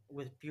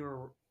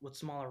with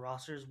smaller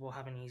rosters will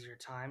have an easier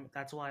time.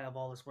 That's why of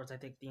all the sports, I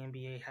think the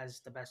NBA has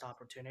the best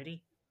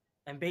opportunity,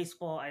 and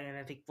baseball and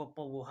I think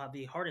football will have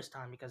the hardest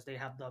time because they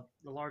have the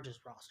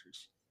largest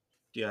rosters.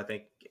 Yeah, I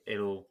think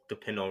it'll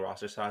depend on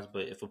roster size,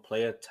 but if a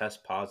player tests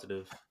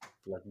positive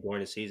like during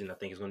the season, I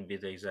think it's going to be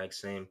the exact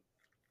same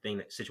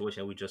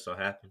situation that we just saw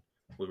happen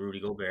with Rudy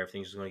Gobert.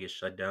 Everything's just going to get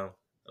shut down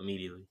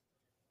immediately.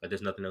 Like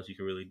there's nothing else you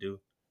can really do.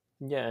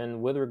 Yeah,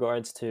 and with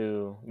regards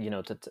to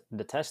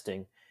the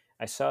testing,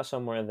 I saw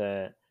somewhere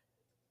that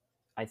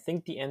I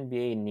think the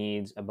NBA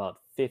needs about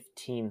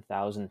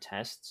 15,000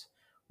 tests,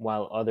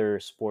 while other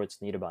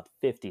sports need about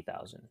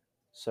 50,000.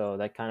 So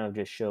that kind of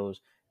just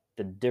shows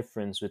the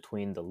difference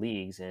between the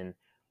leagues and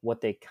what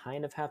they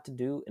kind of have to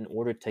do in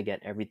order to get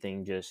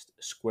everything just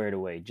squared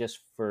away, just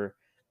for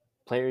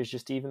players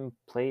just to even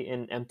play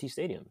in empty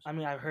stadiums.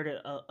 I've heard it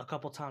a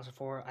couple times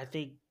before. I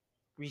think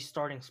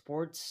restarting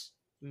sports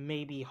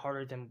may be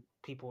harder than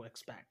people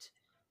expect,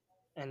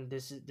 and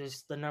this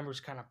the numbers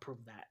kind of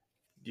prove that.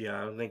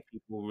 Yeah, I don't think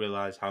people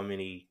realize how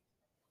many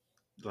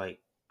like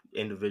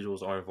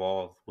individuals are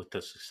involved with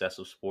the success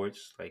of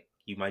sports. Like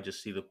you might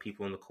just see the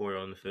people in the court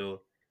on the field.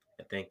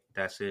 I think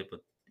that's it.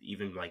 But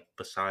even like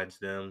besides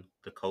them,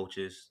 the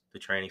coaches, the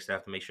training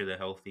staff to make sure they're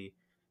healthy,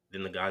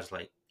 then the guys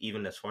like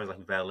even as far as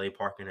like valet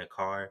parking a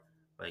car,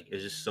 like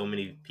it's just so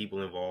many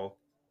people involved.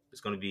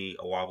 It's going to be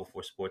a while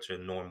before sports are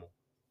normal,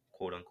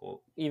 quote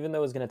unquote. Even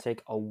though it's going to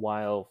take a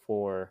while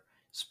for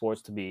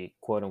sports to be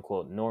quote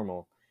unquote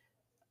normal,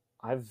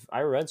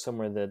 I read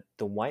somewhere that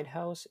the White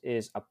House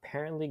is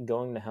apparently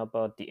going to help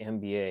out the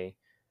NBA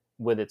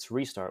with its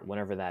restart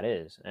whenever that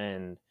is.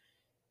 And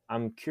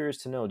I'm curious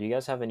to know, do you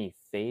guys have any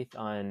faith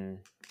on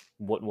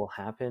what will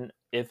happen,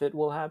 if it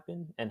will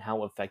happen, and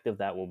how effective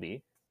that will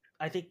be?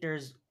 I think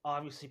there's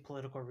obviously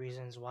political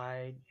reasons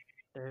why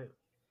there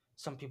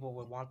some people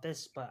would want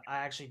this, but I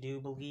actually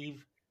do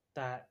believe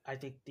that I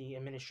think the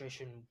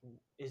administration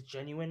is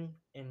genuine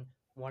in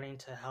wanting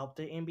to help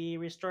the NBA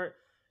restart.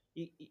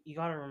 You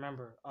got to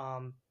remember,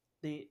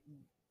 the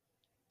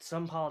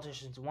some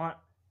politicians want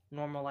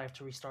normal life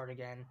to restart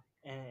again,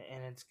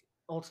 and it's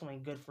ultimately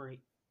good for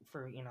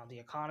the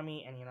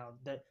economy, and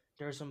that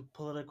there's some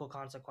political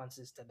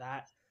consequences to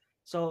that.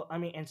 So I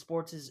mean, and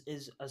sports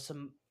is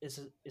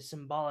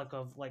symbolic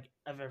of like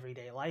of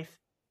everyday life.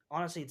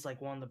 Honestly, it's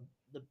like one of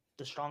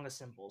the strongest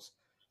symbols.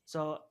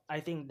 So I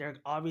think they're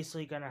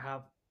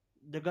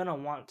gonna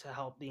want to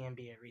help the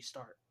NBA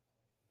restart.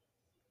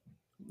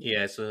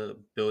 Yeah, it's a $1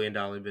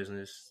 billion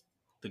business.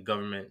 The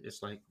government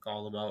is like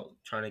all about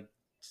trying to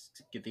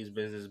get these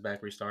businesses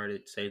back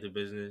restarted, save the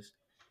business.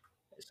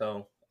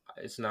 So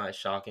it's not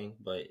shocking,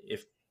 but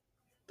if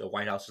the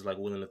White House is like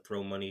willing to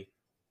throw money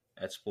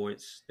at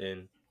sports,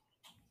 then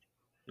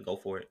go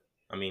for it.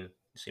 I mean,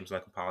 it seems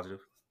like a positive.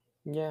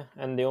 Yeah,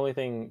 and the only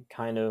thing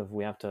kind of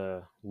we have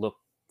to look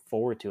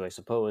forward to, I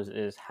suppose,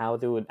 is how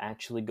they would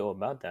actually go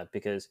about that.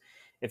 Because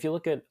if you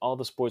look at all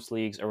the sports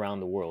leagues around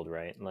the world,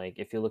 right? Like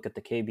if you look at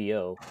the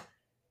KBO,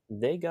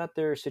 they got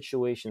their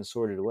situation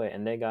sorted away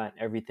and they got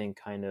everything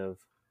kind of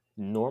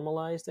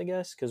normalized, I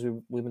guess, because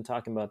we've been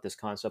talking about this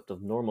concept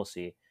of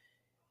normalcy,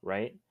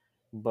 right?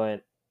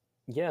 But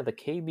yeah, the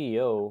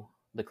KBO,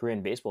 the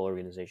Korean Baseball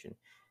Organization,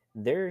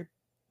 they're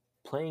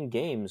playing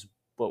games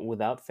but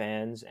without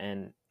fans,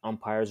 and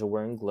umpires are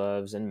wearing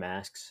gloves and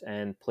masks,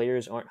 and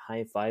players aren't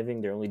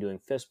high-fiving, they're only doing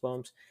fist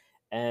bumps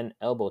and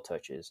elbow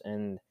touches.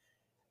 And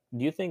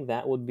do you think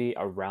that would be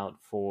a route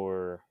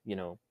for,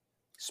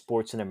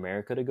 sports in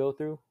America to go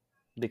through?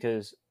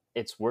 Because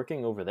it's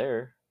working over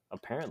there,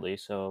 apparently,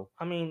 so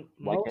I mean,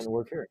 why can't it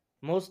work here?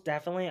 most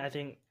definitely, I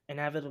think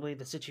inevitably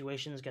the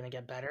situation is going to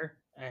get better,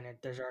 and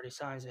there's already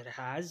signs that it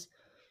has.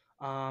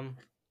 Um,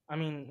 I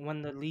mean,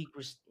 when the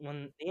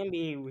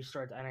NBA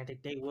restarts, and I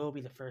think they will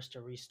be the first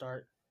to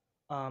restart,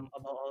 of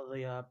all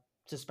the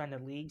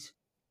suspended leagues.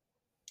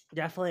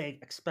 Definitely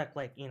expect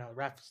like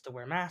refs to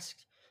wear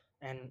masks,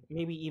 and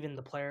maybe even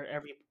the player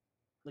every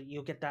like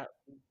you'll get that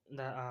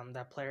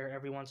player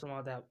every once in a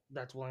while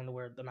that's willing to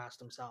wear the mask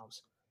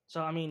themselves.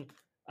 So I mean,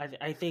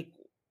 I think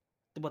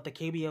what the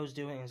KBO is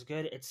doing is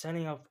good. It's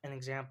setting up an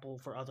example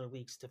for other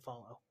leagues to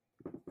follow.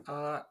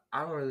 I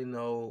don't really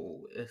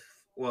know if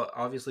well,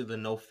 obviously the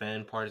no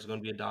fan part is going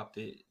to be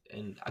adopted,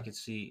 and I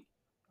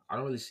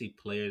don't really see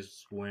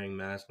players wearing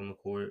masks on the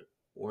court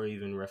or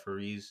even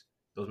referees.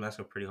 Those masks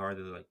are pretty hard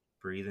to like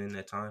breathe in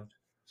at times,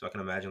 so I can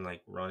imagine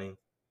like running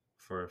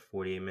for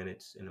 48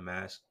 minutes in a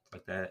mask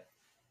like that.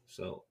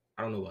 So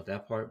I don't know about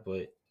that part,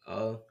 but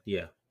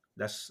yeah,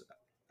 that's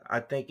I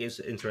think it's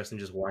interesting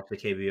just watch the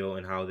KBO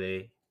and how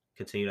they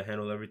continue to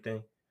handle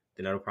everything.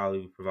 Then that'll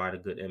probably provide a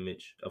good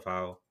image of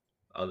how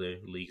other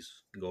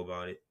leagues go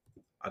about it.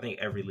 I think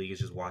every league is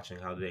just watching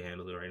how they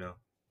handle it right now.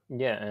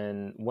 Yeah,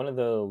 and one of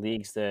the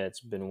leagues that's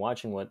been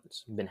watching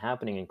what's been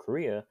happening in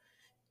Korea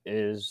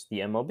is the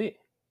MLB.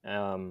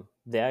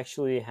 They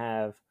actually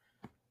have,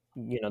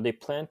 they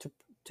plan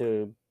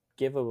to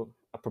give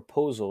a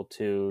proposal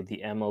to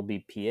the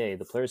MLBPA,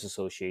 the Players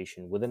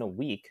Association, within a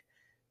week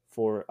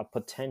for a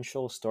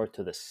potential start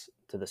to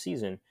the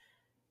season,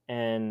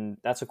 and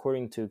that's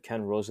according to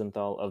Ken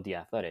Rosenthal of The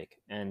Athletic.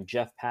 And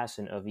Jeff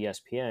Passan of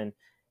ESPN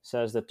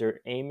says that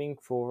they're aiming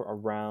for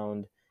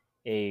around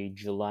a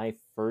July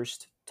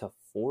 1st to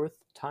 4th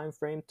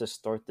timeframe to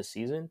start the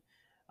season.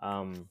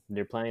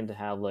 They're planning to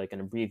have like an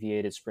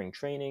abbreviated spring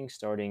training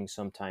starting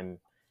sometime,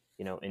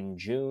 in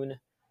June,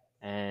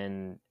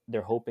 and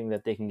they're hoping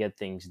that they can get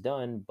things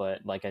done. But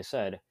like I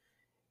said,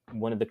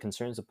 one of the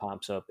concerns that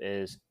pops up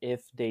is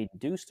if they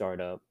do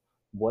start up,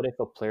 what if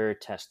a player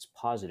tests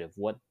positive?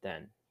 What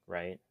then,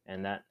 right?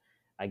 And that,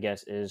 I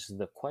guess, is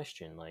the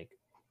question. Like,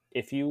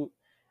 if you,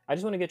 I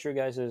just want to get your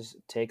guys'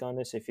 take on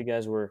this. If you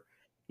guys were,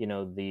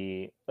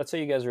 let's say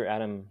you guys are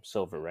Adam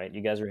Silver, right?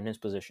 You guys are in his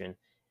position,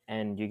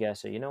 and you guys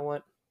say, you know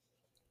what,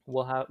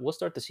 we'll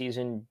start the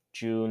season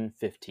June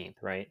 15th,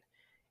 right?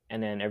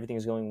 And then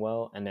everything's going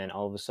well, and then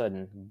all of a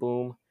sudden,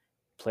 boom,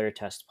 player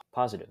tests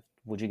positive.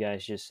 Would you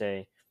guys just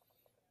say,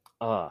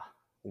 ah?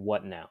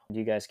 what now? Do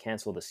you guys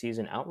cancel the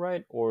season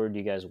outright, or do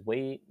you guys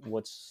wait? I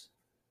What's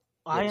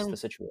the am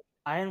situation?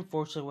 I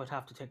unfortunately would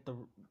have to take the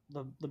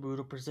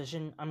brutal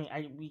position. I mean,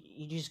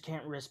 you just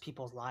can't risk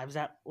people's lives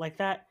at like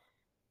that.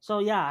 So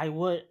yeah, I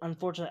would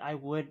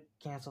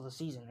cancel the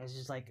season. It's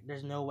just like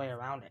there's no way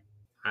around it.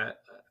 I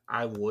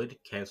I would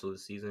cancel the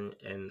season,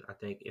 and I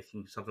think if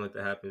something like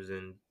that happens,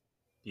 then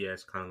yeah,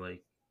 it's kind of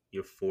like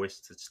you're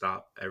forced to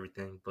stop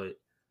everything. But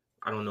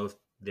I don't know if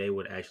they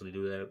would actually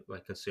do that,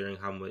 like considering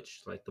how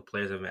much like the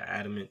players have been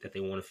adamant that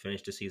they want to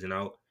finish the season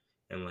out,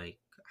 and like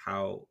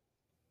how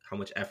how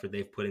much effort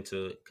they've put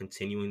into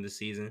continuing the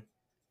season.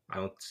 I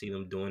don't see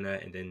them doing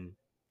that and then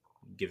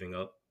giving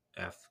up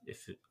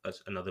if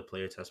another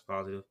player tests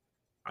positive.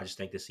 I just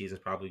think the season's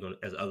probably going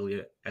to, as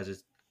ugly as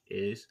it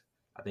is,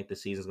 I think the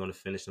season's going to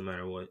finish no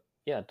matter what.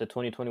 Yeah, the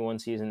 2021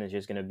 season is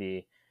just going to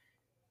be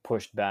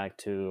pushed back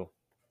to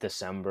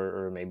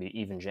December or maybe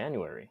even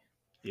January.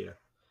 Yeah.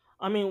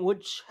 I mean,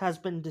 which has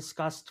been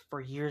discussed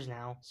for years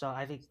now. So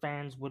I think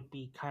fans would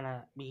be kind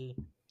of be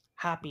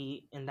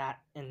happy in that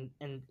in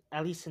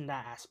at least in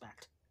that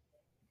aspect.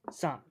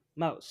 Some,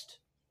 most,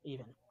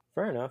 even.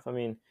 Fair enough. I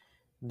mean,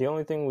 the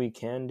only thing we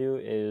can do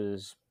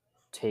is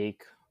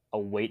take a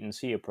wait and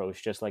see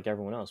approach, just like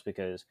everyone else,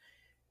 because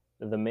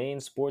the main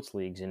sports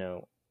leagues,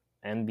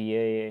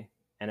 NBA,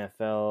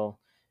 NFL,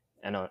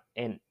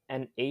 and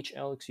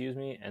NHL, excuse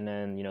me, and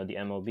then the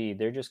MLB,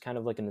 they're just kind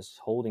of like in this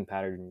holding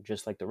pattern,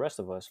 just like the rest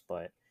of us.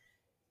 But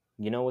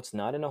what's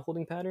not in a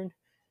holding pattern?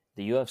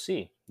 The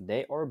UFC.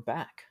 They are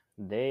back.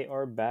 They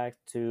are back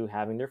to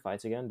having their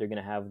fights again. They're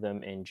gonna have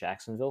them in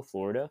Jacksonville,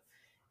 Florida,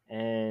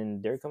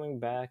 and they're coming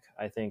back,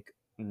 I think,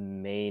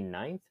 May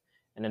 9th.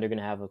 And then they're going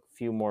to have a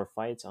few more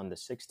fights on the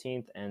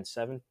 16th and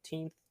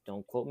 17th.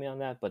 Don't quote me on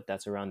that, but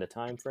that's around the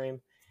time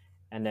frame.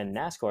 And then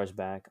NASCAR's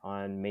back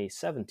on May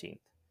 17th.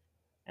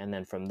 And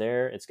then from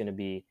there, it's going to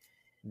be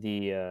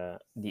the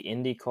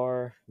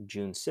IndyCar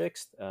June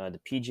 6th, the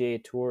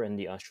PGA Tour and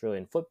the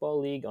Australian Football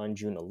League on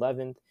June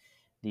 11th,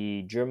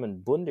 the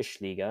German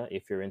Bundesliga,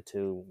 if you're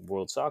into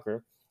world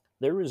soccer,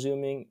 they're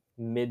resuming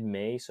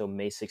mid-May, so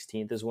May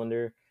 16th is when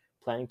they're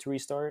planning to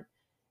restart.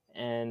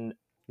 And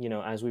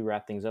as we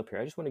wrap things up here,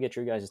 I just want to get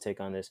your guys' take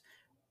on this.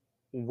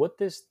 What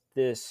does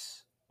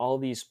this all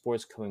these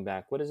sports coming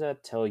back, what does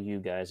that tell you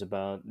guys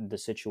about the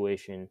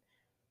situation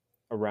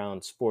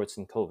around sports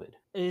and COVID?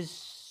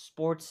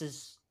 Sports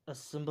is a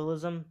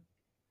symbolism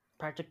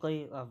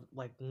practically of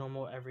like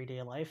normal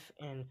everyday life,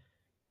 and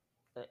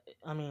uh,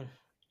 I mean,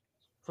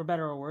 for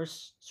better or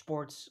worse,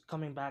 sports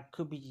coming back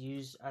could be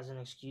used as an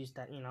excuse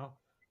that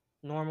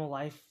normal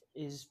life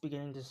is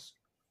beginning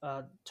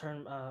to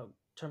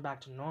turn back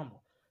to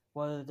normal.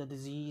 Whether the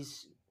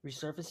disease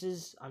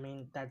resurfaces, I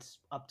mean, that's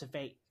up to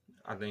fate.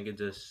 I think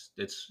it's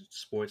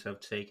sports have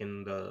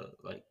taken the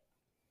like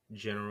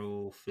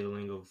general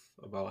feeling of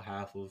about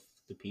half of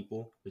the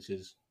people, which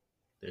is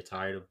they're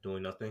tired of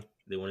doing nothing.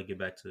 They want to get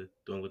back to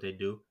doing what they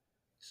do.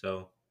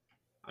 So,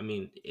 I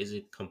mean, is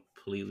it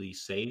completely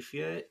safe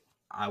yet?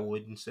 I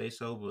wouldn't say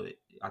so, but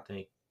I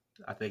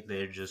think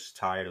they're just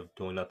tired of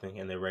doing nothing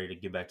and they're ready to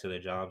get back to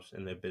their jobs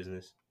and their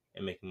business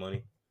and making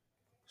money.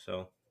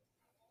 So,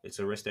 it's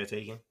a risk they're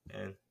taking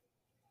and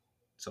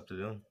it's up to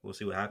them. We'll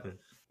see what happens.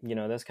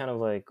 That's kind of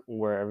like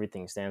where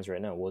everything stands right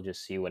now. We'll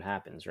just see what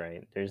happens,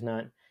 right? There's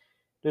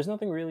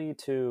nothing really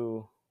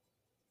to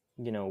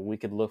we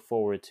could look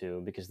forward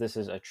to, because this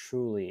is a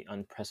truly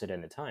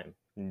unprecedented time.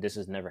 This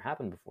has never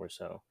happened before,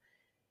 so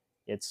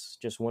it's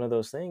just one of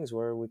those things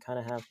where we kind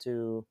of have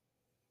to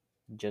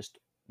just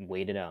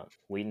wait it out,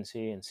 wait and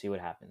see what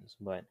happens.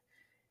 But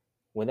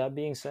with that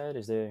being said,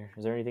 is there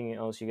anything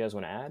else you guys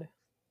want to add?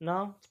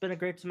 No, it's been a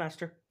great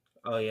semester.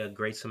 Oh yeah,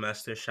 great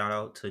semester. Shout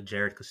out to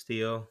Jarrod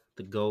Castillo,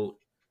 the GOAT,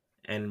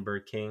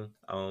 Edinburgh King.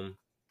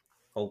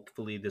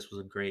 Hopefully this was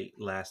a great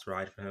last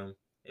ride for him.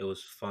 It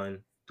was fun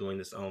doing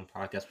this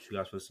podcast with you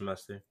guys for the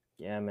semester.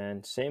 Yeah,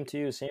 man. Same to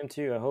you. Same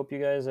to you. I hope you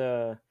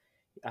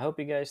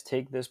guys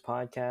take this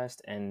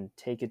podcast and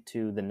take it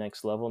to the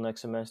next level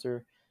next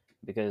semester,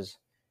 because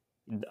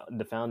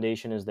the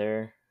foundation is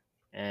there,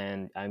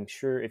 and I'm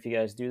sure if you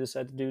guys do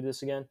decide to do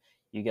this again,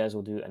 you guys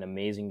will do an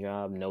amazing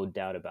job, no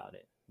doubt about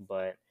it.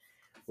 But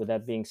with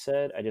that being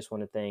said, I just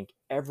want to thank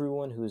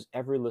everyone who's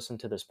ever listened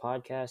to this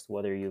podcast,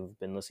 whether you've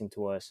been listening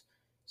to us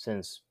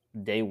since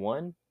day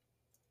one,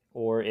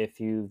 or if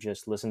you've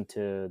just listened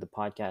to the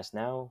podcast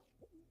now.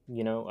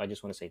 I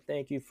just want to say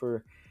thank you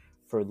for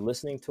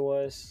listening to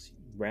us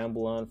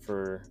ramble on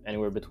for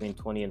anywhere between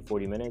 20 and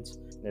 40 minutes.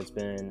 It's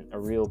been a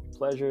real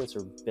pleasure.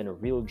 Been a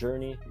real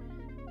journey.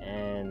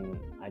 And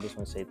I just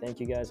want to say thank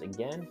you guys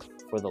again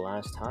for the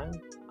last time.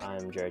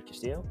 I'm Jarrod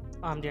Castillo.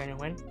 I'm Daniel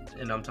Wynn.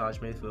 And I'm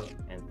Taj Mayfield.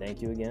 And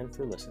thank you again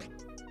for listening.